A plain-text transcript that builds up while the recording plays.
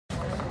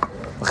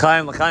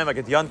L'chaim, I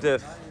get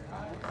Yontif.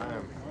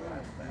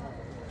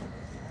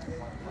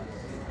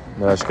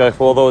 Shkach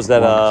for all those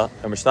that are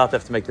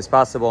mishtatef to make this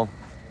possible.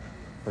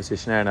 Rosh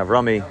Yishner and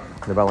Avrami,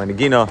 the Balei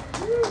Nagina.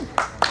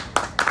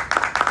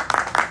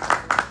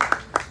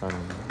 I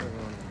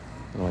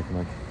don't like the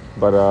mic.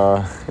 But,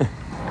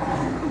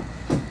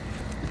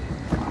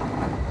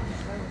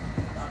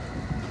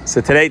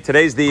 so today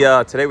was the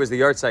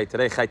Yartzheit.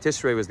 Today, Chai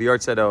Tishrei was the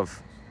Yartzheit of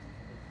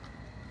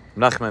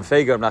Nachman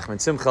Feiga,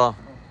 Nachman Simcha.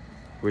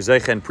 We were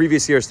zeicha in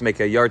previous years to make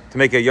a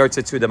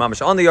Yartzeit to the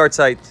Mamash on the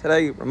Yartzheit.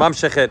 Today, Ramam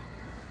Shechet.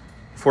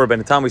 Before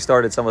Benatam we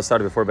started. Some of us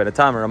started before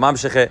Benatam. Ramam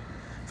Shechet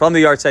from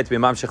the Yartzeit to be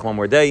Ramam Shech one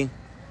more day.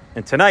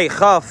 And tonight,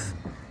 Chaf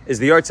is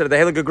the Yartzeit of the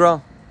Heilige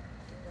Gra.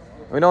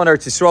 We know in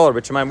Eretz Yisrael,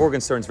 Rich Shemai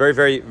Morgenstern is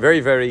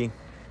very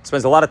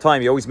spends a lot of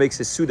time. He always makes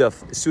his Suda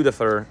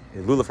for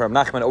Lula for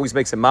Nachman, always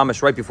makes a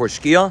mamash right before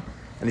Shkia,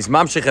 and he's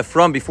mamshech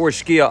from before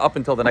Shkia up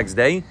until the next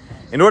day,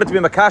 in order to be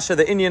makasha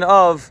the Indian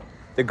of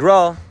the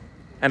Gra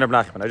and of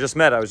Nachman.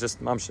 I was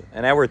just mamshech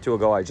an hour or two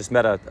ago. I just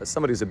met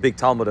somebody who's a big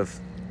Talmud of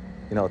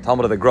the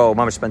Gra.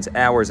 Mamash spends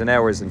hours and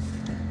hours and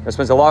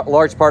spends a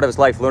large part of his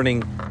life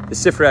learning the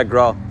Sifrei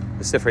Gra,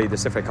 the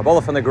Sifrei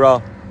Kabbalah from the Gra.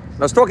 And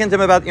I was talking to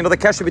him about the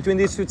kasha between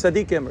these two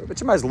tzaddikim. Rich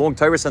Shemai has long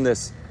Torahs on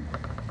this.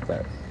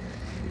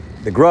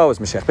 The Gra is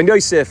Mashiach ben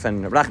Yosef,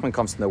 and Nachman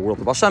comes from the world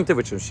of Baal Shem Tov,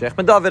 which is Mashiach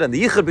ben David, and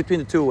the Yichud between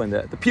the two, and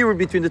the period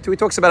between the two. He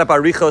talks about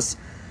Barichos,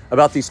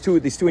 about these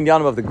two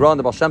inyanim of the Gra and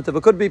the Baal Shem Tov.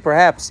 It could be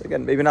perhaps,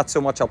 again, maybe not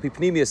so much al pi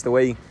pnimius, the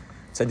way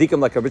tzaddikim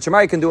like Rebbe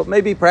Shemai can do it.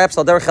 Maybe perhaps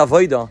al derech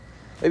avoda,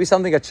 maybe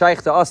something that's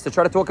shaykh to us to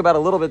try to talk about a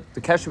little bit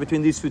the kasha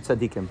between these two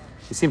tzaddikim.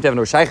 They seem to have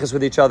no shaykhs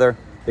with each other.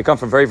 They come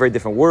from very, very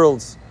different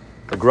worlds.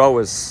 The Gra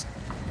is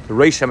the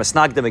Reish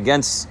HaMesnagdim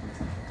against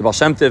the Baal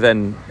Shem Tov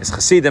and his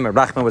Chassidim, and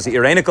Nachman was the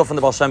Iranical from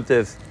the Baal Shem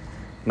Tov.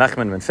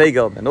 Nachman ben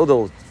Feiga ben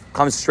Odel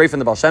comes straight from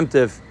the Baal Shem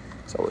Tov.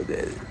 So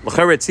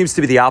it seems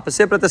to be the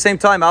opposite, but at the same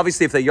time,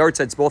 obviously, if the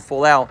Yartzheits both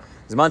fall out,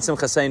 Zman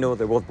Simcha Seinu,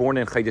 they're both born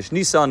in Chodesh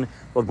Nisan,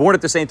 both born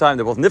at the same time,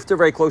 they're both nifter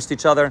very close to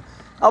each other.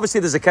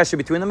 Obviously, there's a kesher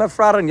between them.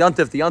 Efrat and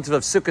Yontif, the Yontif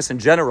of Sukkos in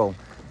general.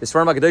 The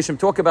Sfarim HaKadoshim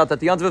talk about that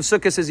the Yontif of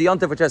Sukkos is a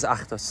Yontif which has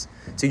achtas.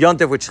 It's a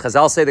Yontif which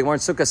Chazal say, the Gemara in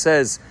Sukkah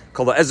says,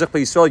 Kol ha'ezrach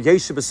b'Yisrael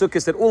yeshiv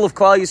b'Sukkos, that all of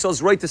Klal Yisrael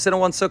is right to sit in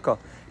one Sukkah.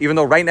 Even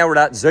though right now we're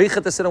not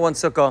zeichet to sit in one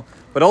Sukkah,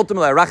 but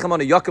ultimately,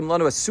 Rachamon Yakim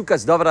Lanu as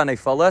Sukkos Davar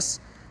HaNefalas,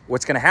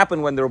 what's going to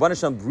happen when the Rabban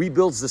Hashem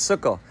rebuilds the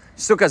Sukkah,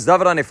 Sukkos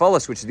Davar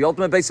HaNefalas, which is the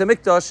ultimate base of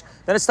Mikdash,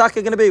 then it's not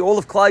going to be all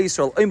of Klal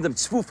Yisrael, Imdim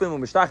Tzfufim,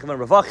 Mishtachim, and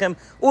Ravachim,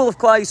 all of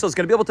Klal Yisrael is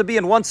going to be able to be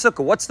in one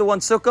Sukkah. What's the one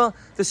Sukkah?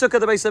 The Sukkah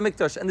of the base of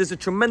Mikdash. And there's a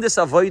tremendous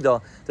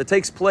avodah that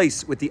takes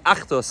place with the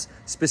Achtos,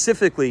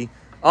 specifically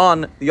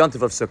on the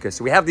Yontiv of Sukkot.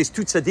 So we have these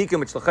two tzaddikim,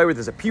 which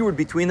there's a period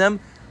between them,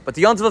 but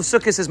the Yontiv of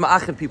Sukkot is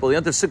ma'achid people. The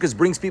Yontiv of Sukkot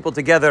brings people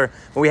together.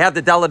 When we have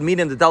the Dalad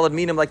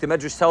Minim, like the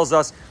Medrash tells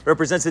us,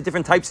 represents the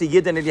different types of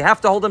Yidden, and you have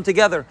to hold them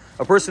together.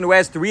 A person who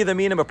has three of the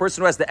Minim, a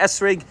person who has the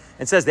Esrig,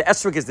 and says the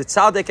Esrig is the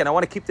Tzaddik, and I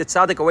want to keep the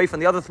Tzaddik away from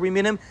the other three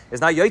Minim,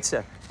 is not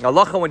Yotzeh.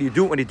 Allah, when you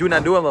do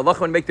not do Allah,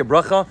 when you make the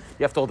bracha,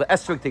 you have to hold the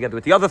Esrig together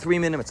with the other three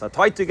Minim. It's not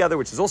tied together,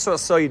 which is also a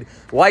side.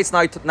 Why it's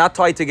not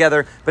tied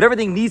together, but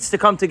everything needs to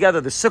come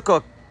together. The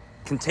Sukkah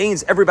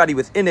contains everybody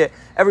within it.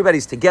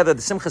 Everybody's together. The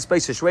Simchas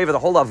Beis Shveva, the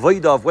whole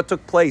avodah of what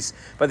took place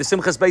by the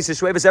Simchas Beis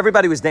Shveva,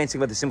 everybody was dancing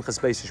by the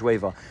Simchas Beis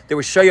Shveva. There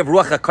was Shayav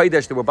Ruach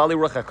HaKodesh, there were Bali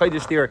Ruach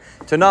HaKodesh there,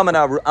 Tanam and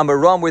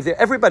Amaram were there,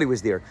 everybody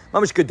was there.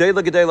 Mamash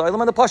Gedela,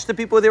 and the Pashta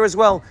people were there as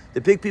well.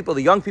 The big people,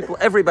 the young people,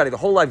 everybody. The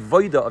whole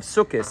avodah of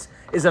Sukkos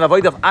is an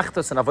avodah of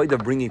Achtas, an avodah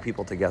of bringing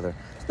people together.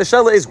 The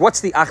Shaila is, what's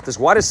the Achtas?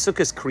 Why does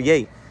Sukkos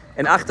create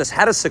an Achtas?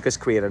 How does Sukkos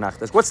create an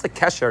Achtas? What's the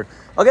kesher?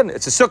 Again,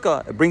 it's a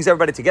Sukkah. It brings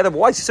everybody together. But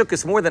why is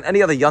Sukkos more than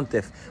any other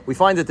Yontif? We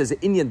find that there's an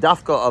Indian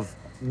dafka of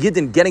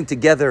Yidden getting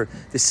together,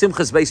 the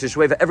Simchas Beis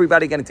Shveva,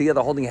 everybody getting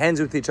together, holding hands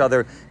with each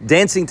other,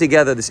 dancing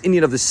together, this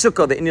Indian of the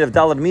Sukkah, the Indian of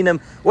Dalad Minim.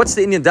 What's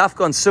the Indian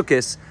dafka on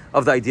Sukkos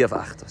of the idea of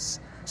Achtas?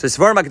 So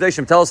Sfarim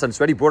HaKadoshim tell us, and it's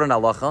already brought in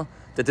halacha,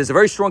 that there's a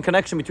very strong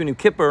connection between Yom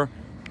Kippur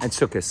and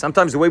Sukkos.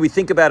 Sometimes the way we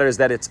think about it is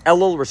that it's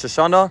Elul, Rosh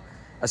Hashanah,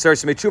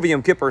 Aseret Shemei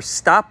Yom Kippur,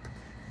 stop,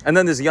 and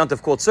then there's a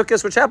Yontif called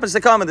Sukkos, which happens to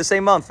come in the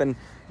same month. And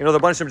the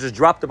bunch of them just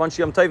dropped a bunch of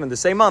Yom Tovim in the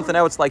same month, and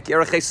now it's like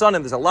Yerech Son,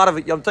 and there's a lot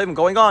of Yom Tovim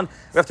going on.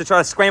 We have to try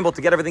to scramble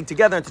to get everything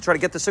together and to try to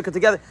get the Sukkah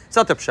together. It's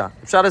not the Pshat.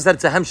 The Pshat is that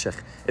it's a Hemshech.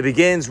 It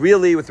begins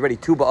really with already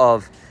Tu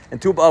B'Av,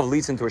 and Tu B'Av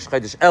leads into Rosh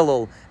Chodesh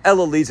Elul.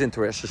 Elul leads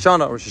into Rosh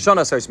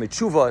Hashanah starts with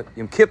Tshuva,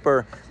 Yom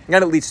Kippur, and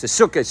then it leads to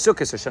Sukkos,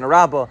 Hoshana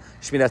Rabbah,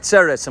 Shmini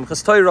Atzeret,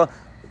 Simchas Torah,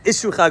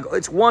 Isru Chag.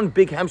 It's one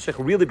big Hemshech,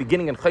 really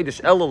beginning in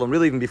Chodesh Elul, and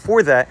really even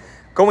before that,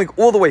 going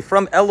all the way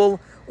from Elul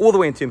all the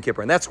way into Yom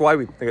Kippur. And that's why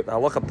the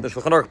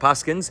Shulchan Aruch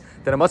paskins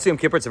that on Matzah Yom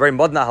Kippur, it's a very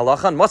modna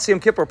halacha. On Matzah Yom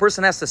Kippur, a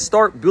person has to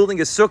start building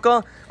his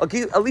sukkah,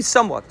 at least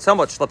somewhat,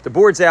 schlep the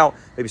boards out,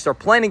 maybe start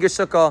planning your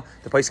sukkah.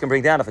 The place can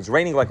bring down, if it's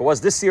raining like it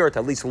was this year, to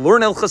at least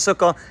learn El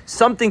Sukkah,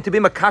 something to be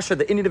makasha,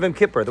 the Indian of Yom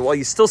Kippur, that while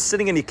you're still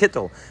sitting in your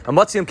kittel, on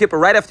Matzah Yom Kippur,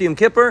 right after Yom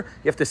Kippur,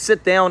 you have to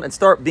sit down and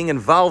start being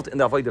involved in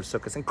the avodah of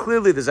sukkahs. And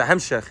clearly there's a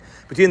hemshech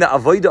between the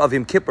avodah of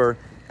Yom Kippur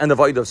and the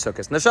Avodah of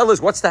Sukkos. And the Shal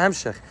is, what's the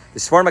Hemshech? The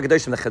Sfarim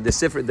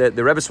HaKadoshim,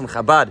 the Rebbe's from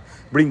Chabad,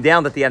 bring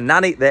down that the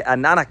Anana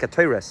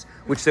Katoris,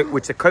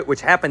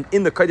 which happened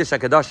in the Kodesh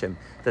HaKadoshim,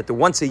 that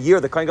once a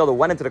year the Kohen Gadol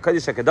went into the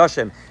Kodesh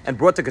HaKadoshim and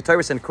brought the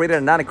Katoris and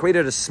created Anana,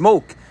 created a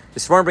smoke. The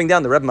Sfarim bring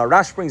down, the Rebbe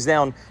Marash brings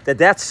down,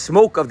 that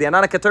smoke of the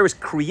Anana Katoris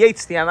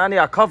creates the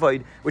Anani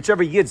HaKavod, which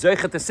every Yid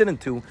Zoichet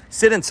to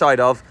sit inside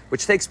of,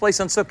 which takes place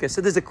on Sukkos.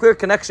 So there's a clear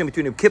connection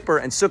between Yom Kippur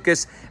and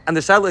Sukkos, and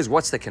the Shaila is,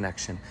 what's the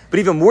connection? But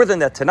even more than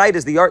that, tonight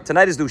is the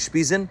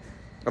Ushpizin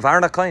of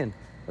Aaron HaKohen.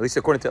 At least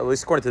according to the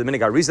Minig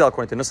Arizal,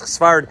 according to Nusach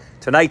Sfard,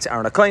 tonight's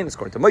Aaron HaKohen. It's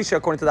according to Moshe,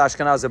 according to the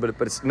Ashkenazah,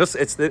 but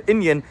it's the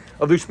Indian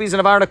of the Ushpizin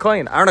of Aaron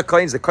HaKohen. Aaron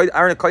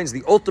HaKohen is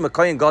the ultimate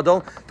Kohen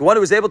Gadol, the one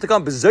who is able to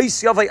come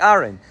b'zois yavei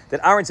Aaron.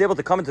 That Aaron's able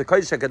to come into the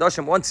Kodesh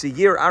HaKadoshim once a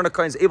year. Aaron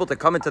HaKohen is able to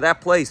come into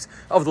that place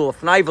of the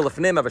Lefnai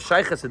v'Lefnim, of a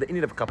Shaychas, of the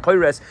Indian of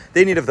Kapoires,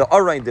 the Indian of the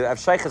Arain, the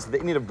Shaychas, the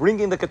Indian of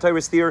bringing the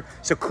Katoris there.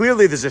 So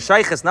clearly there's a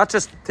Shaychas not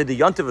just to the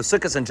Yontiv of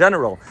Sukkos in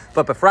general,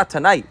 but Befrat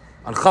tonight.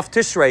 On Chav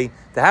Tishrei,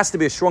 there has to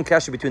be a strong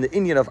connection between the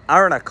Indian of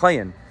Aaron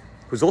HaKohen,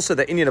 who's also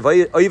the Indian of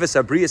Oyves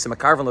Abrius and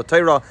Makarvan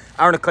L'Torah,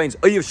 Aaron HaKohen's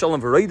Oyev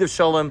Shalom V'Roidev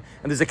Shalom,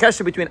 and there's a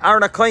kesher between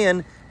Aaron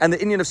HaKohen and the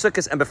Indian of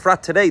Sukkos, and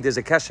Befrat today, there's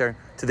a kesher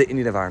to the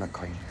Indian of Aaron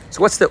HaKohen. So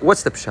what's the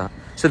pshat?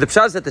 So the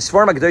pshat is that the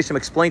Sfarim HaKadoshim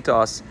explained to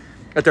us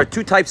that there are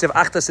two types of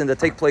achtas that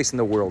take place in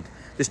the world.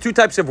 There's two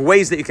types of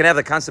ways that you can have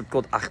the concept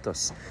called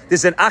achtas.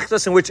 There's an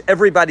achtas in which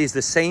everybody is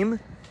the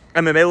same,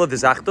 and memela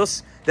there's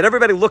achtos, that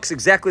everybody looks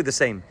exactly the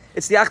same.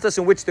 It's the achtos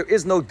in which there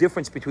is no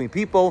difference between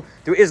people,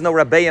 there is no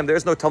rabbeim, there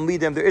is no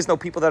talmidim, there is no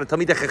people that are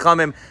talmidei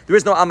chachamim, there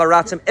is no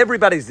amaratzim,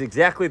 everybody's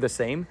exactly the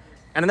same.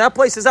 And in that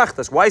place is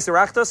achtos. Why is there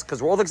achtos?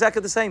 Because we're all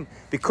exactly the same.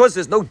 Because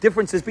there's no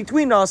differences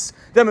between us,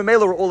 then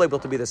memela we're all able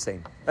to be the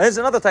same. And there's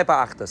another type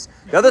of achtos.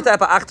 The other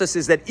type of achtos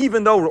is that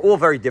even though we're all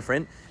very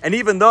different, and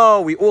even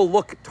though we all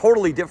look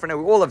totally different,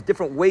 and we all have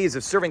different ways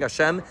of serving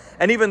Hashem,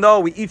 and even though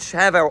we each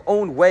have our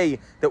own way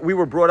that we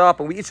were brought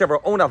up, and we each have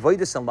our own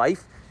avodas in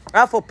life,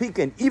 Afal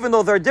Pikin, even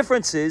though there are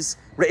differences,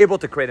 we're able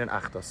to create an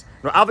achtos.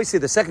 Now, obviously,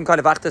 the second kind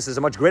of achtos is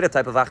a much greater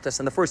type of achtos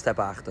than the first type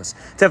of achtos.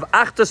 To have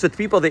achtos with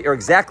people that you're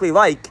exactly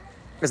like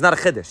is not a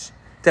chiddush.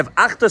 To have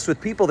achtos with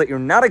people that you're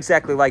not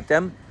exactly like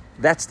them,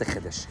 that's the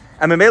chiddush.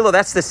 And memelo,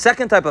 that's the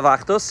second type of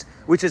achtos,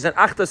 which is an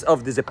achtos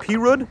of there's a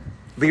pirud,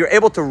 but you're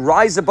able to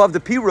rise above the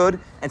pirud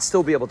and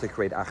still be able to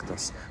create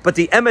achtos. But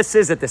the emes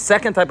is that the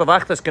second type of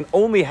achtos can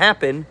only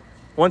happen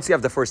once you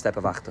have the first type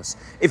of achtos.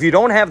 If you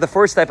don't have the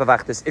first type of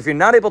achtos, if you're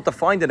not able to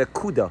find an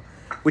akuda,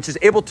 which is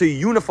able to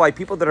unify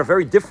people that are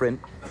very different,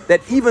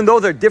 that even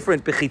though they're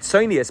different,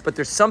 bechitzonius, but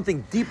there's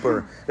something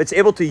deeper that's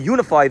able to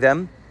unify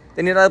them,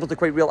 then you're not able to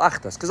create real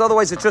achtos. Because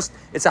otherwise it's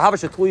a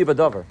havash tluya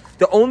b'davar.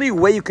 The only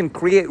way you can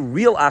create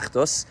real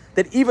achtos,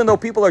 that even though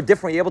people are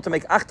different, you're able to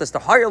make achtos, the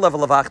higher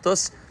level of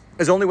achtos,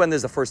 is only when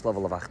there's the first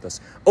level of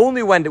achtos.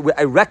 Only when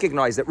I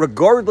recognize that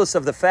regardless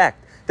of the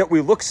fact that we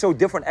look so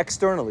different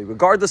externally,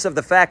 regardless of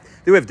the fact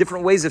that we have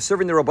different ways of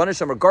serving the Rabbanah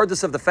Shem,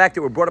 regardless of the fact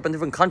that we're brought up in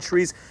different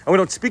countries and we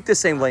don't speak the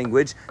same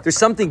language, there's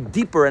something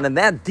deeper, and in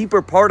that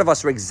deeper part of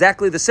us are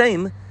exactly the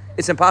same,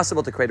 it's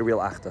impossible to create a real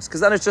achtos.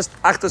 Because then it's just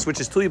achtos which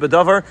is tuli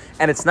b'davar,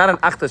 and it's not an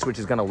achtos which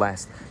is going to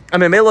last.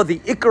 And memela, the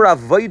ikar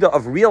avoda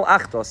of real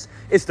achtos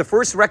is to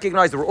first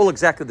recognize that we're all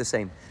exactly the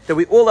same. That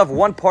we all have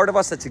one part of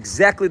us that's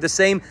exactly the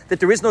same,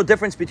 that there is no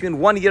difference between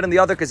one yid and the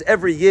other, because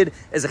every yid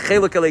is a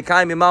cheluk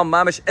elekai mimam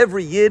mamish,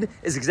 every yid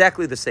is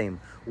exactly the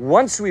same.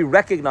 Once we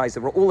recognize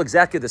that we're all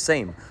exactly the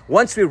same,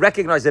 once we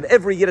recognize that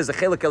every yid is a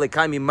cheluk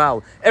elekai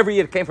mimal, every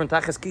yid came from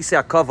tachas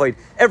kisei hakavod,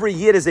 every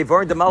yid is a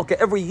varin de malka,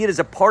 every yid is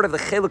a part of the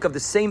cheluk of the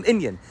same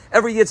Indian,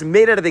 every yid's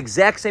made out of the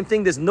exact same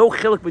thing, there's no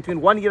cheluk between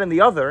one yid and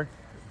the other,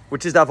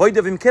 which is the avoid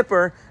of Yom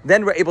Kippur,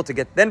 then we're able to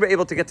get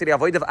to the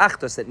avoid of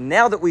Achtos, that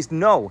now that we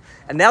know,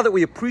 and now that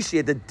we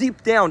appreciate that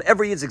deep down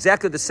every yid is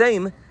exactly the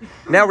same,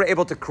 now we're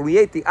able to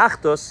create the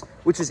Achtos,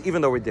 which is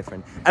even though we're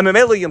different. And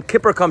Memelo Yom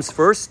Kippur comes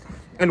first,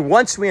 and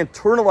once we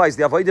internalize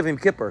the avoid of Yom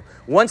Kippur,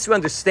 once we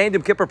understand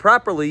Yom Kippur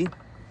properly,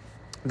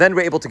 then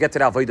we're able to get to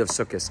the avodah of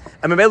Sukkos.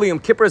 And Memelo Yom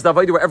Kippur is the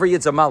avodah where every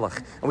yid's a malach.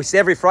 And we say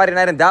every Friday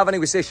night in davening,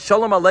 we say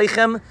Shalom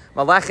Aleichem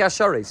Malachi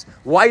Ashares.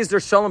 Why is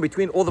there shalom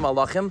between all the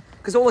malachim?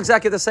 Because they're all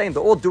exactly the same.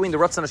 They're all doing the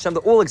Ratzon Hashem.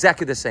 They're all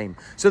exactly the same.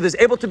 So there's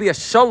able to be a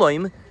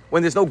shalom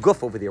when there's no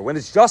guf over there. When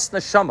it's just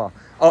neshama,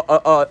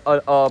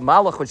 a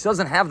malach which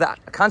doesn't have the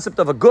concept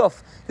of a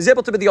guf, is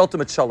able to be the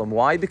ultimate shalom.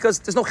 Why? Because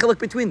there's no chiluk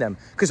between them.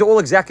 Because they're all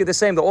exactly the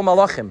same. They're all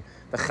malachim.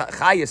 The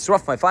Chayas,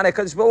 Sraf, my Fanei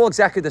Kaddish, we're all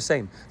exactly the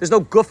same. There's no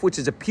guf, which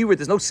is a pure,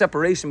 there's no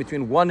separation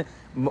between one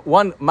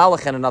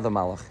malach and another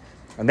malach.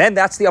 And then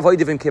that's the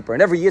avodah of Yom Kippur.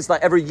 And every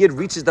yid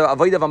reaches the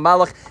avodah of a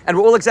malach, and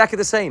we're all exactly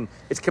the same.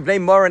 It's Kibnei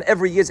Mar, and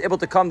every yid is able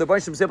to come. The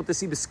Baruch Shem is able to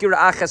see the Skira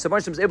Achas. The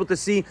Baruch Shem is able to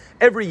see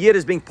every yid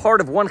as being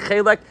part of one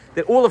chelek,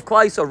 that all of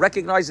Klal Yisrael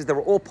recognizes that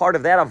we're all part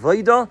of that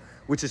avodah,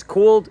 which is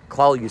called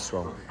Klal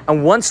Yisrael.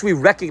 And once we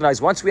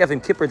recognize, once we have Yom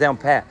Kippur down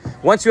pat,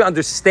 once we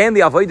understand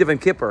the avodah of Yom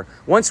Kippur,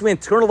 once we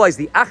internalize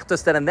the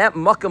achtos that in that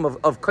makam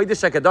of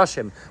Kodesh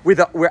HaKadoshim,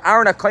 where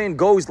Aaron HaKohen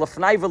goes,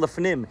 lefnai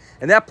v'lefnim,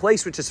 in that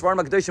place which is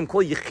Sfarim HaKadoshim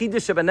called Yechidah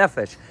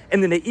Shebenefesh,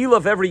 in the ne'ilah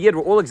of every yid,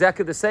 we're all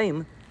exactly the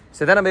same,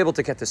 So then I'm able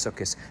to get the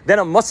Sukkos. Then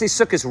on Matzah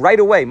Sukkos right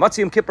away, Matzah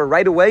Yom Kippur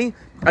right away,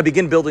 I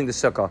begin building the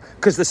Sukkah.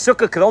 Because the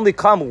Sukkah could only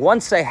come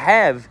once I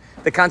have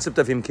the concept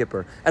of Yom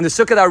Kippur. And the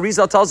Sukkah that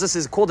Arizal tells us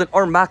is called an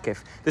Or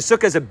Makif. The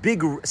Sukkah is a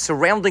big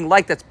surrounding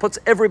light that puts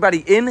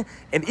everybody in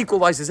and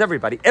equalizes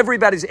everybody.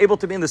 Everybody's able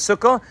to be in the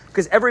Sukkah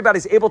because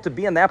everybody's able to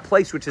be in that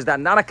place, which is that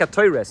Nana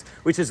Katoires,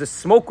 which is the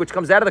smoke which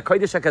comes out of the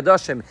Kodesh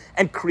HaKadoshim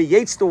and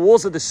creates the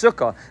walls of the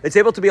Sukkah. It's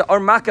able to be an Or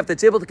Makif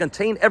that's able to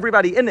contain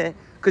everybody in it,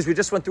 because we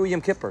just went through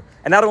Yom Kippur.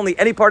 And not only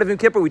any part of Yom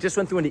Kippur, we just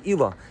went through an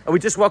Eilah. And we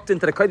just walked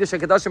into the Kodesh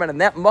HaKadoshim, and in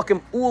that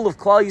Makom, all of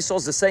Klal Yisrael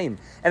is the same.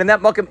 And in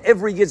that Makom,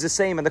 every year is the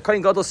same. And the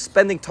Kohen Gadol is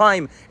spending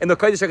time in the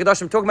Kodesh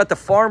HaKadoshim, talking about the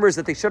farmers,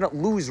 that they shouldn't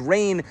lose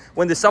rain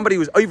when there's somebody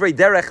who's Ovrei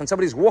Derech, and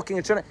somebody's walking,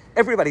 and shouldn't.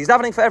 Everybody, he's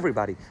davening for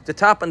everybody. The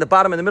top and the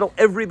bottom and the middle,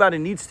 everybody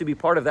needs to be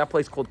part of that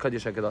place called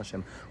Kodesh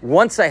HaKadoshim.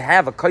 Once I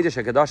have a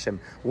Kodesh HaKadoshim,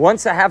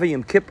 once I have a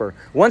Yom Kippur,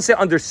 once I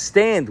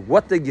understand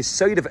what the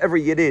Yesod of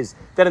every Yid is,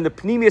 that in the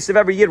Pnimius of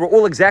every Yid we're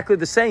all exactly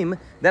the same,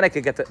 then I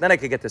could get the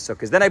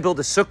sukkahs. Then I build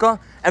a sukkah,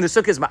 and the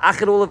sukkah is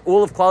ma'achid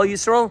all of Klal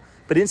Yisrael.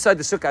 But inside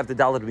the sukkah I have the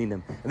dalad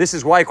minim. And this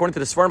is why, according to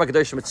the Sfarim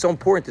HaKadoshim, it's so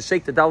important to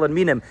shake the dalad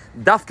minim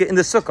dafka in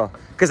the sukkah,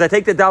 because I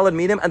take the dalad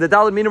minim, and the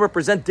dalad minim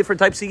represent different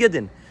types of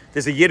yidden.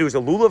 There's a yid who's a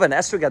lulav, an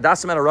esrog, a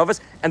dasim, and a ravas,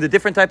 and the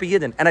different type of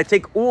yidden. And I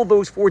take all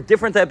those 4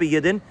 different type of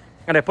yidden,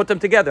 and I put them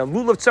together.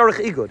 Lulav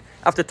tzarech igud.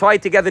 I have to tie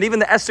it together. And even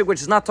the esrog,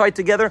 which is not tied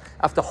together,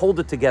 I have to hold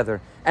it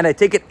together. And I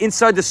take it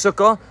inside the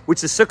sukkah,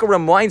 which the sukkah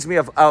reminds me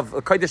of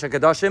Kodesh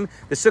HaKadoshim.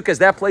 The sukkah is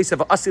that place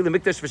of Asi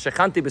L'Mikdash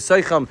V'Shechanti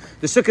B'Soicham.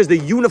 The sukkah is the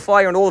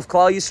unifier in all of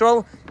Klal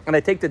Yisrael. And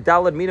I take the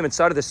dalad minim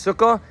inside of the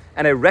sukkah,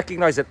 and I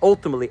recognize that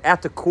ultimately,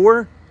 at the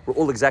core, we're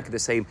all exactly the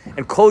same.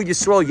 And Kol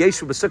Yisrael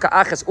Yeshu B'Sukkah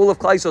Achas, all of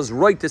Klal Yisrael is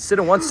right to sit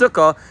in one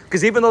sukkah,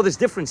 because even though there's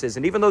differences,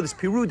 and even though there's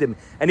pirudim,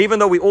 and even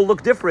though we all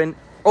look different,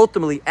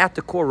 ultimately, at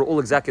the core, we're all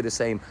exactly the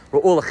same. We're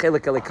all a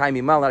chelik elekai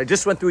mimal. And I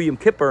just went through Yom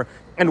Kippur,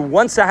 and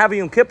once I have a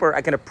Yom Kippur,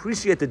 I can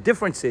appreciate the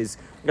differences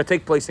that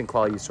take place in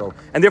Klal Yisrael.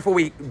 And therefore,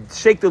 we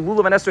shake the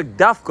lulav and esrog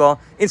dafka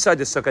inside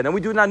the sukkah. And then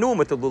we do nanuim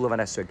with the lulav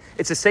and esrog.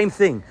 It's the same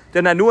thing. The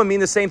nanuim mean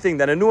the same thing.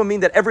 The nanuim mean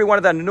that every one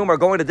of the nanuim are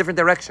going in a different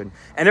direction.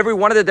 And every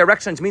one of the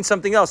directions means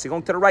something else. You're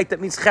going to the right, that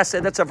means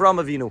chesed, that's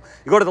Avraham Avinu.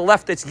 You go to the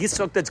left, that's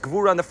Yisroch, that's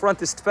Gvura. On the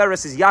front is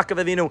Tferes, is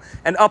Yaakov Avinu.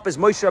 And up is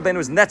Moshe Rabbeinu,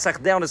 is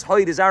Netzach. Down is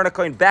Hoyd, is Aaron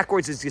HaKohen.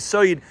 Backwards is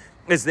Yisoid,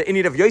 is the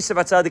Inid of Yosef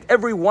HaTzadik.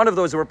 Every one of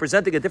those are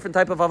representing a different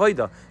type of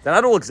Avodah. They're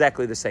not all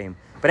exactly the same.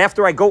 But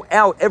after I go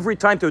out every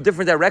time to a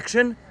different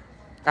direction,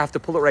 I have to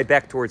pull it right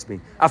back towards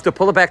me. I have to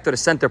pull it back to the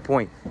center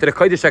point, to the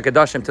Kodesh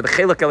HaKadoshim, to the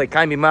Chelak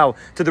Elekai Mimal,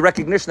 to the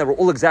recognition that we're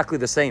all exactly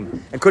the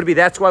same. And could it be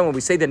that's why when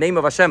we say the name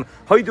of Hashem,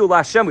 Hoidu La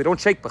Hashem, we don't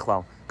shake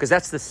Bechlal, because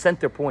that's the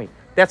center point.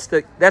 That's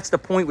the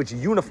point which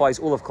unifies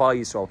all of Klal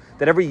Yisrael.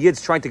 That every Yid's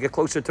trying to get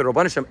closer to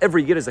Rabban Hashem.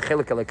 Every Yid is a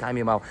Chelak Elekai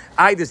Mimal.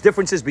 There's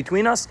differences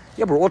between us.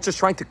 Yeah, but we're all just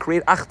trying to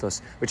create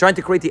Achtos. We're trying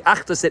to create the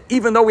Achtos that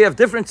even though we have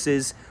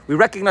differences, we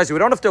recognize we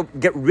don't have to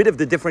get rid of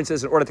the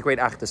differences in order to create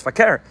Achtos.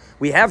 Fakir,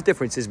 we have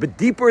differences, but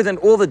deeper than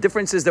all the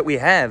differences that we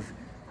have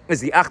is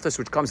the Achtos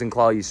which comes in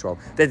Klal Yisrael.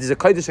 That is a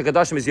Kodesh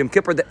HaKadoshim, is Yom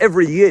Kippur, that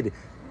every Yid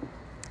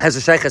has a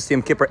Shaykhas to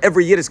Yom Kippur.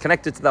 Every year is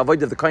connected to the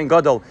avodah of the Kohen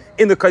Gadol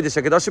in the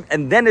Kodesh HaKadoshim,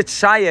 and then it's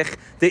Shaykh,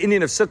 the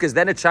Indian of Sukkot,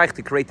 then it's Shaykh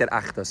to create that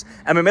Achdas.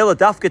 And Memela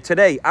Dafka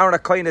today, Aaron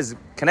HaKohen is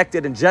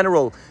connected in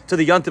general to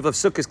the Yontif of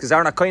Sukkot, because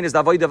Aaron HaKohen is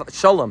the avodah of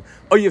Shalom.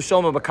 Oyev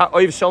Shalom,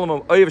 Oyev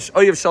Shalom,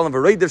 Oyev Shalom,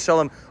 Vereidev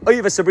Shalom,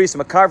 Oyev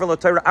Sabris, Makarvel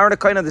L'Torah. Aaron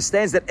HaKohen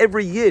understands that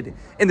every Yid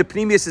in the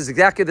Pnimius is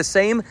exactly the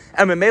same,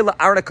 and Memela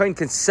Aaron HaKohen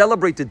can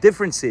celebrate the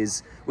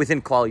differences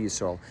within Klal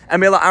Yisrael. And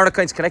Mela Aaron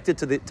HaKohen is connected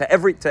to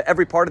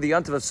every part of the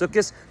Yontif of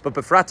Sukkot, but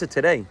Befrata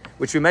today,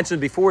 which we mentioned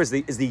before, is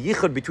the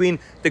yichud between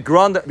the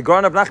Goan of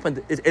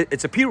Nachman.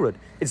 It's a period.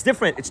 It's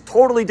different. It's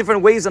totally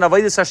different ways in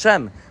Avodas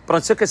Hashem. But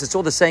on Sukkot, it's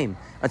all the same.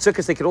 On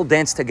Sukkot, they can all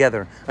dance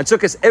together. On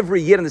Sukkot,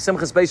 every year in the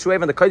Simchas Beis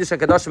Shuev and the Kodesh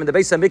HaKadoshim and the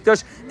Beis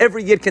HaMikdash,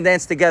 every year can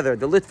dance together.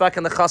 The Litvak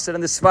and the Chassid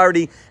and the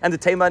Sfardi and the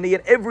Teimani,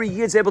 and every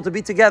year is able to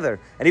be together.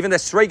 And even the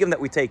Esrogim that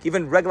we take,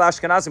 even regular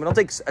Ashkenazim, we don't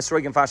take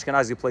Esrogim from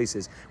Ashkenazi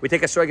places. We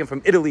take Esrogim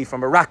from Italy,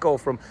 from Morocco,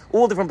 from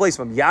all different places,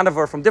 from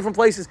Yanavar, from different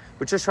places.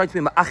 We're just trying to be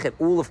ma'achet,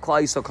 all of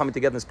Klal Yisrael coming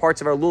together. There's parts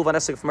of our Lulav and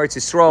Esek from Eretz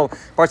Yisrael,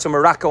 parts of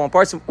Morocco, and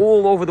parts from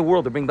all over the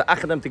world. They bring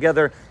ma'achet them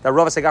together. That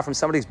Ravas I got from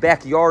somebody's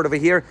backyard over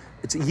here.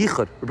 It's a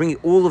yichud. We're bringing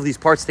all of these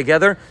parts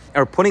together and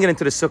we're putting it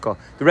into the sukkah.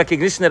 The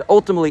recognition that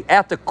ultimately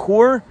at the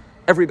core,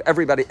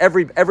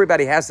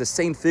 everybody has the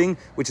same thing,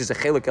 which is a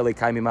chelik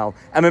elekai mimal.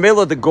 And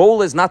Mamela, the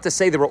goal is not to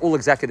say that we're all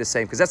exactly the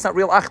same, because that's not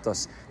real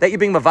achtos. That you're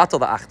being mavatal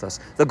the achtos.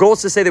 The goal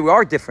is to say that we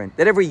are different.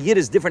 That every yid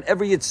is different.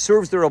 Every yid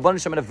serves the Rabban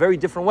Hashem in a very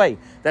different way.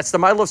 That's the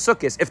mile of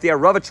Sukkos. If the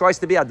Arava tries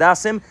to be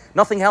Adasim,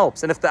 nothing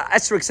helps. And if the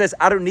Esrik says,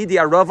 I don't need the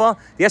Arava,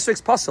 the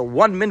Esrik's puzzle.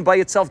 One min by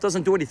itself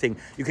doesn't do anything.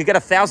 You could get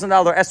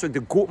 $1,000 Esrik,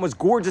 the most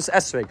gorgeous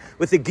Esrik,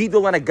 with a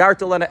Gidul and a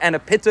Gartel and a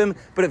Pitim,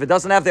 but if it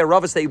doesn't have the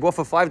Aravas that you bought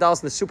for $5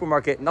 in the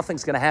supermarket,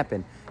 nothing's going to happen.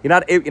 happen.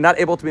 You're not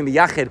able to be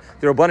miyachid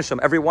the Rabbanan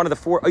Shalom. Every one of the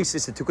four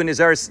Isis, the Tikkun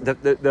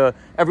Izaris,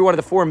 every one of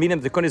the four minim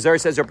the Tikkun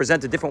Izaris says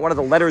represent a different one of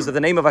the letters of the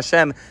name of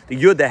Hashem, the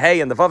Yud, the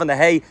Hey, and the Vav and the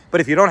Hey. But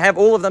if you don't have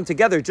all of them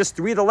together, just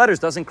three of the letters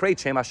doesn't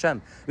create Shem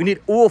Hashem. We need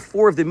all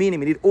four of the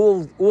minim. We need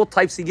all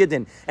types of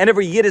Yidin. And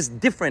every Yid is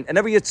different, and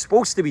every Yid is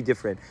supposed to be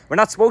different. We're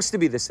not supposed to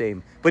be the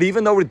same. But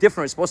even though we're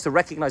different, we're supposed to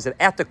recognize that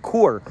at the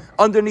core,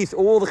 underneath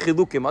all the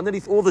chilukim,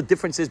 underneath all the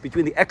differences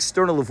between the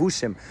external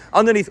levushim,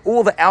 underneath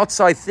all the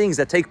outside things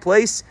that take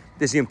place,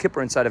 there's Yom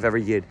Kippur inside of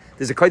every Yid.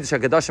 There's a Kodesh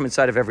HaKadoshim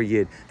inside of every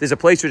Yid. There's a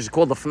place which is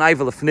called L'fnai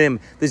V'L'fnim.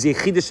 There's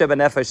Yechidah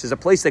Shebenefesh. There's a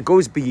place that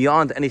goes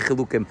beyond any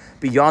chilukim,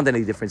 beyond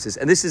any differences.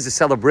 And this is a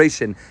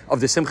celebration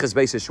of the Simchas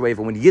Beis HaShueva.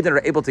 When Yidden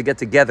are able to get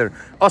together,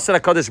 Asar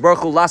HaKadosh Baruch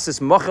Hu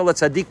Lasis Mochel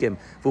HaTzadikim,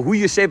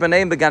 V'hu Yoshev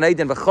B'neim B'Gan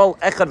Eden, V'chol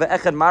Echad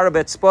V'Echad Mara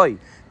B'Tzpoi.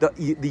 The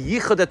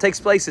yichud that takes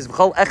place is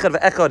v'chol echad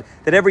v'echad,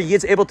 that every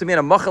yid's able to be in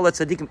a machal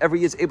tzadikim,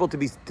 every yid's able to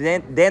be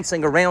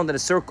dancing around in a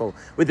circle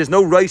where there's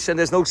no rosh and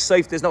there's no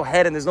seif, there's no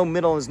head and there's no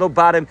middle and there's no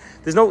bottom,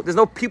 there's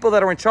no people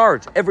that are in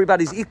charge.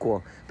 Everybody's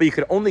equal. But you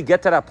can only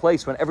get to that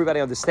place when everybody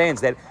understands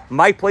that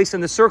my place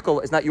in the circle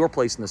is not your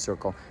place in the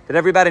circle. That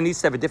everybody needs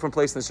to have a different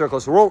place in the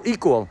circle. So we're all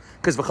equal.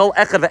 Because v'chol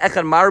echad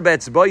v'echad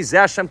marbetz boy zeh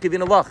Hashem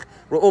kivin alach.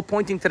 We're all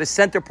pointing to the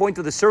center point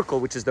of the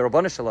circle, which is the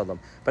Rabbanan Shalom.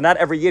 But not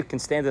every yid can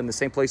stand in the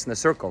same place in the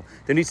circle.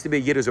 There needs to be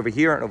a yid who's over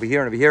here and over here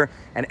and over here.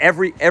 And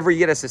every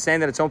yid has to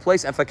stand in its own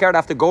place. And fakir, I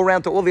have to go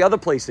around to all the other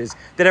places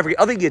that every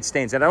other yid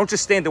stands in. I don't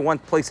just stand in one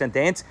place and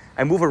dance.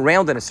 I move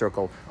around in a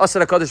circle.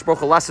 Asar HaKadosh Baruch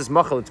Hu Lasses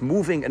Machal. It's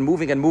moving and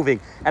moving and moving.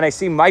 And I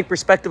see my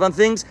perspective on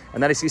things,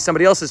 and then I see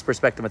somebody else's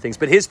perspective on things.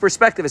 But his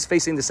perspective is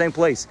facing the same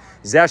place.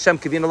 Zeh Hashem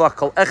kivin alach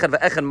kol echad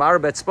v'echad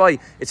ma'ar be'tzpoi.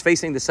 It's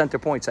facing the center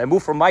point. So I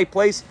move from my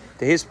place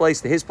to his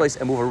place,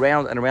 and move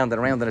around and around and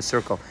around in a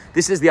circle.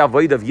 This is the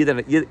avodah of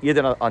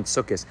Yidden on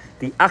Sukkos.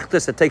 The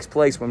achdus that takes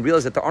place when we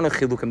realize that there are no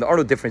chilukim, there are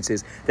no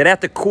differences, that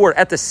at the core,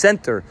 at the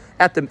center,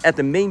 at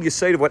the main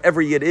yesod of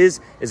whatever Yid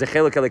is a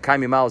chelek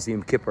elokayim yimal, is the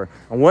Yom Kippur.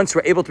 And once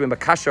we're able to be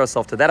makasher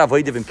ourselves to that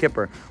avodah of Yom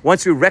Kippur,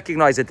 once we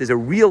recognize that there's a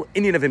real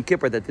Indian of Yom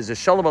Kippur, that there's a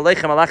shalom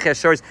aleichem alachi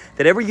ashars,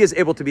 that every Yid is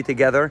able to be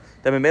together,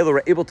 then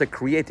we're able to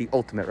create the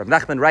ultimate. Rav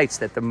Nachman writes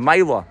that the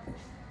Maila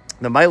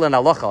and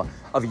halacha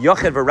of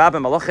Yachid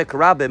v'Rabim, halacha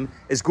Karabim,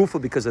 is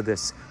gufa because of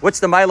this. What's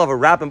the mile of a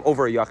Rabim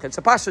over a Yachid? It's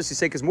a pashtus, you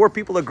say, because more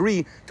people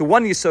agree to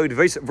one Yisod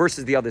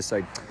versus the other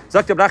side.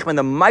 Zakta Nachman,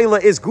 the mile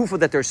is gufa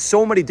that there's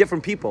so many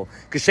different people.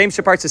 Because Shem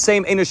Shapart's the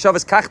same, Einu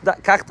Shavas, kach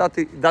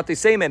that the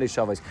same Einu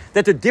Shavas.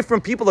 That the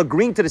different people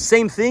agreeing to the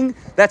same thing,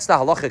 that's the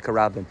halacha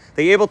Karabim.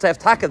 They're able to have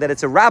taka, that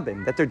it's a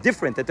Rabim, that they're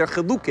different, that they're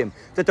chilukim,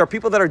 that there are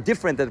people that are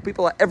different, that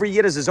people, every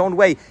Yid is his own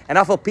way, and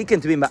afal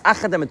pikin to be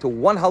ma'achad them into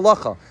one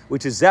halacha,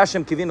 which is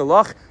Zashem Kivin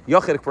Alach,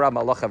 Yachid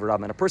Karabim.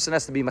 And a person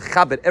has to be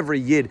mechabit every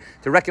yid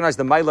to recognize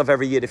the mile of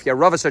every yid. If you're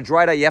ravas or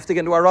dried out, you have to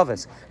get into a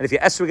ravas. And if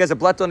you're esrog as a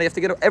blaton, you have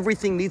to get into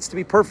everything needs to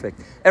be perfect.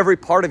 Every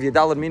part of your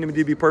dalad minim needs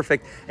to be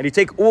perfect. And you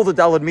take all the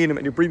dalad minim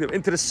and you bring them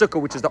into the sukkah,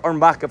 which is the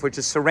arm makaf, which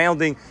is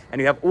surrounding, and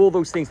you have all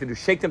those things, and you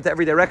shake them to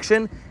every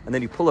direction, and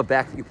then you pull it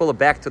back. You pull it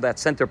back to that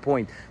center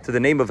point, to the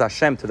name of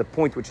Hashem, to the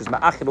point which is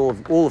ma'achid all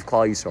of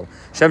Klal Yisrael.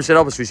 Hashem said,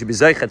 we should be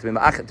zeichet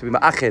to be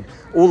ma'achid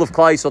all of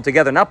Klal Yisrael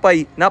together, not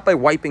by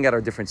wiping out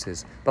our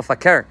differences, but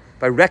fakir,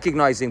 by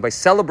recognizing, by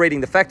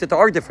celebrating the fact that there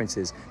are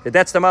differences.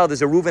 That's the mile.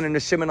 There's a Reuven and a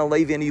Shimon and a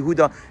Levi and a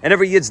Yehuda, and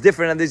every Yid's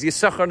different, and there's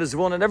Yisachar and a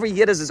Zvon, and every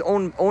Yid has his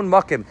own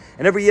makim,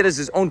 and every Yid has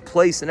his own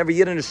place, and every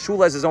Yid in a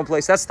shul has his own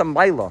place. That's the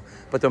Maila.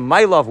 But the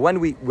Maila of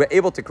when we're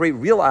able to create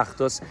real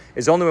Achdus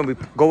is only when we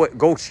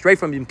go straight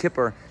from Yom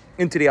Kippur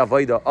into the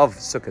avodah of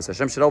Sukkos.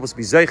 Hashem should always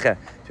be zeiche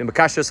to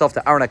makash yourself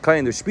to Aaron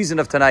HaKohen. There's spizin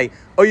of tonight,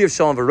 Oyev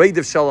Shalom,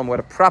 V'Reidiv Shalom, what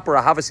a proper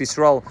Ahavas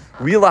Yisrael,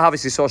 real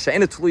Ahavas Yisrael,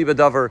 She'ena Tului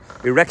B'Davar.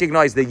 We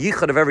recognize the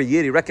yichud of every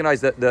Yid. We recognize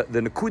the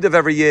nekud of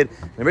every Yid.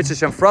 And the Mitzvah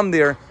Hashem from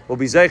there will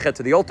be zeiche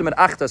to the ultimate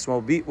Achtas.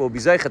 Will be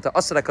zeiche to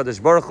Asar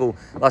HaKadosh Baruch Hu,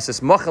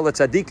 Lasis Machal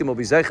Tzadikim. Will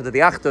be zeiche to the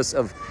Achtas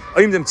of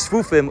Oimdim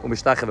Tzfufim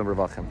U'Mishtachevim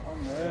Ravachim.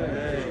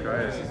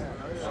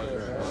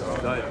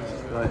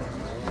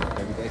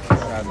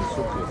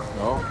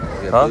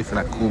 Yeah.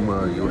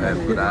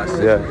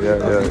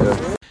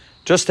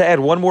 Just to add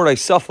one more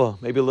Isafa,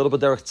 maybe a little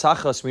bit derech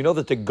tzachas, we know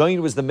that the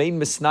Goan was the main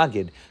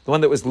misnagid, the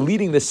one that was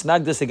leading the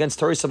snagdus against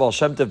Torah Baal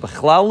Shem Tov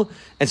B'chlal,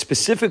 and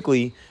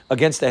specifically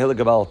against the Hilig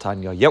of Baal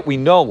Tanya. Yet we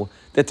know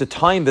that the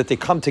time that they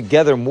come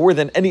together more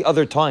than any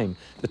other time,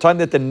 the time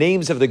that the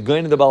names of the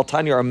Goan and the Baal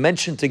Tanya are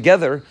mentioned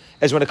together,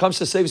 as when it comes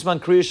to Seivzman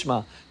Kriya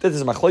Shema. That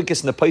is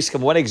Machlokes in the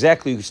Paiskim, when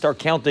exactly you start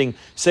counting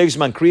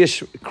Seivzman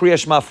Kriya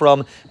Shema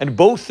from, and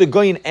both the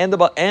Goan and the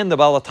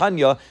Baal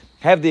Tanya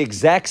have the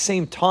exact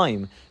same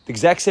time, the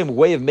exact same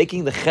way of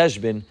making the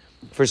cheshbon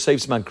for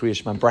Seifsman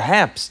Kriyashman.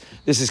 Perhaps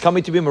this is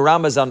coming to be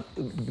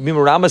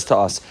miramas to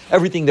us,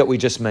 everything that we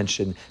just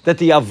mentioned, that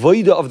the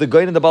avodah of the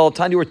Goan and the Baal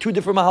Tanya were two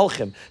different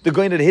mahalchim. The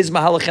Goan had his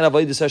mahalach and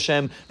avodas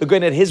Hashem, the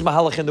Goan had his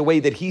mahalach in the way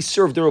that he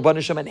served the Rabban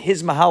Hashem, and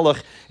his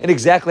mahalach and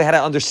exactly how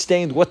to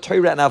understand what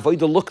Torah and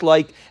avodah look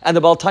like, and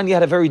the Baal Tanya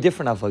had a very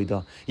different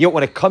avodah. Yet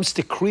when it comes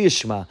to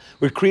Kriyashma,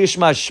 where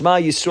Kriyashma is Shema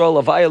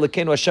Yisrael Avaya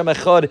Lekeinu Hashem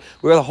Echad,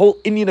 where the whole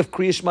Indian of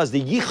Kriyashma is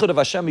the Yichud of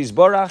Hashem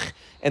Yisbarach,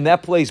 in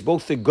that place,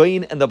 both the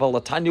Goan and the Baal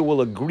Tanya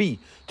will agree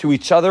to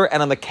each other,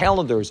 and on the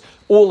calendars,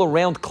 all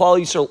around Klal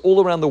Yisrael,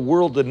 all around the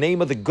world, the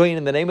name of the Goan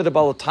and the name of the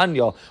Baal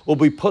Tanya will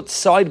be put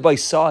side by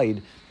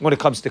side when it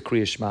comes to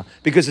Kriya Shema,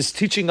 because it's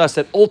teaching us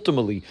that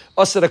ultimately,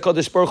 Asar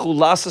HaKadosh Baruch Hu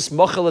lasas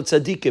machal at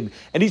tzaddikim,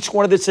 and each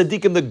one of the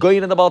tzaddikim, the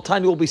Goan and the Baal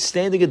Tanya, will be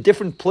standing at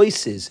different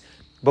places,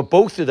 but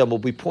both of them will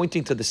be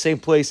pointing to the same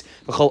place.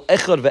 They're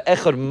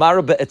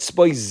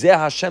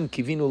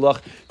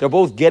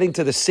both getting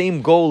to the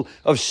same goal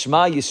of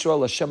Shema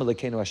Yisrael Hashem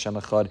Elokeinu Hashem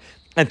Echad.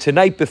 And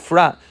tonight,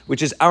 Befrat,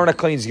 which is Aaron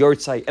HaKohen's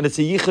Yartzheit, and it's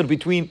a yichud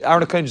between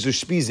Aaron HaKohen's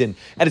Zushpizin,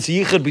 and it's a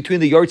yichud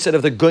between the Yartzheit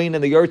of the Goan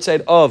and the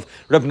Yartzheit of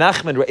Reb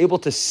Nachman. We're able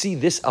to see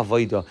this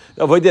avodah,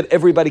 the avodah that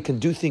everybody can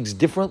do things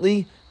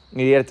differently, and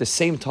yet at the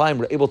same time,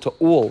 we're able to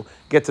all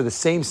get to the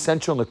same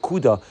central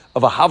nakuda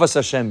of Ahavas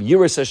Hashem,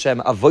 Yiras Hashem,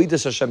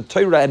 Avodas Hashem,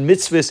 Torah and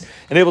mitzvahs,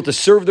 and able to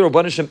serve the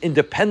Rabban Hashem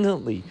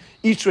independently,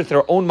 each with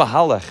their own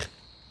mahalach.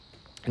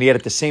 And yet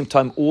at the same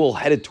time, all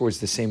headed towards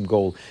the same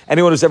goal.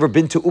 Anyone who's ever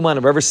been to Uman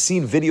or ever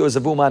seen videos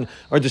of Uman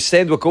or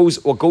understand what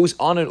goes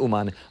on in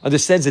Uman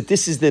understands that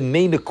this is the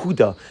main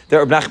nakuda that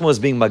Reb Nachman is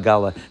being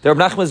magala. That Reb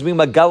Nachman is being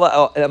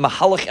magala,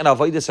 mahalach and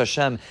avodas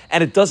Hashem,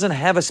 and it doesn't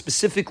have a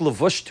specific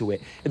lavush to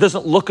it. It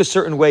doesn't look a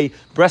certain way.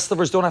 Breast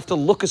lovers don't have to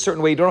look a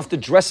certain way. You don't have to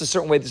dress a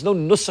certain way. There's no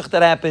nusach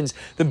that happens.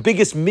 The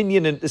biggest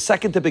minyan and the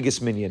second to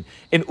biggest minyan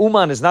in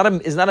Uman is not a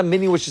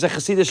minyan which is a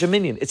Hasidic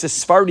minyan. It's a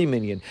Sephardi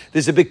minyan.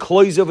 There's a big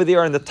klois over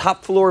there on the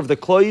top floor of the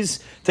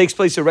klois takes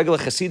place a regular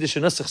Hasidic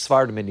and Nusach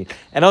Sephardi minyan,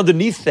 and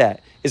underneath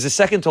that is the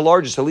second to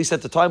largest, at least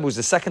at the time, it was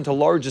the second to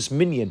largest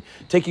minyan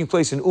taking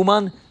place in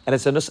Uman, and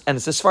it's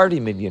a Sephardi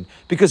minyan,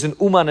 because in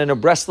Uman and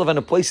in Breslov and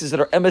in places that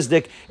are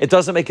emesdik, it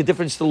doesn't make a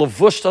difference. The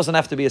lavush doesn't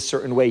have to be a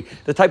certain way.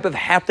 The type of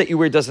hat that you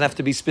wear doesn't have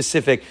to be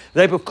specific.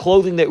 The type of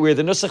clothing that you wear,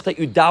 the nusach that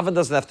you daven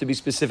doesn't have to be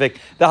specific.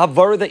 The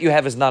havara that you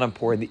have is not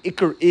important. The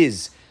ikr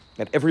is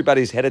that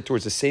everybody's headed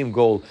towards the same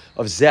goal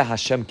of Zeh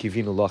Hashem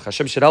Kivinu Lach.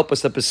 Hashem should help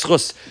us that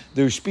B'schus,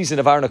 the Ushpizin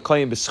of Aaron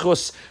HaKohen,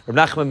 B'schus, Reb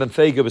Nachman ben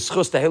Feiga,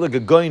 B'schus, the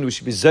Heilige Goan, we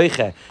should be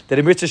Zeiche, that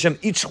in Mitzvah Hashem,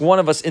 each one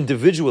of us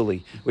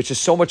individually, which is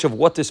so much of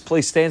what this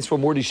place stands for,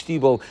 Mordi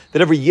Shtibel,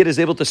 that every Yid is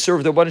able to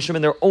serve the Rebbe Hashem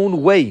in their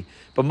own way,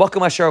 but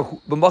Makam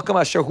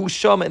Asher Hu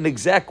Sham, in the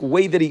exact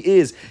way that he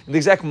is, in the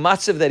exact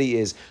matzav that he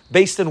is,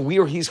 based on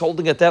where he's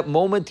holding at that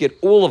moment, yet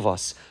all of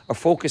us are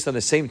focused on the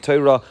same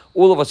Torah,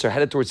 all of us are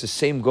headed towards the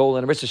same goal,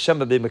 and Rebbe Hashem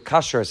will be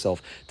mekasher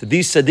herself to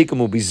these tzaddikim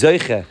will be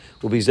zeiche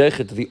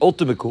to the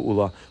ultimate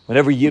ku'ula,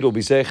 whenever Yid will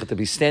be zeiche to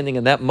be standing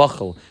in that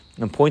machal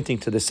and pointing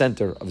to the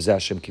center of Zeh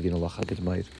Hashem Kivinu Lach.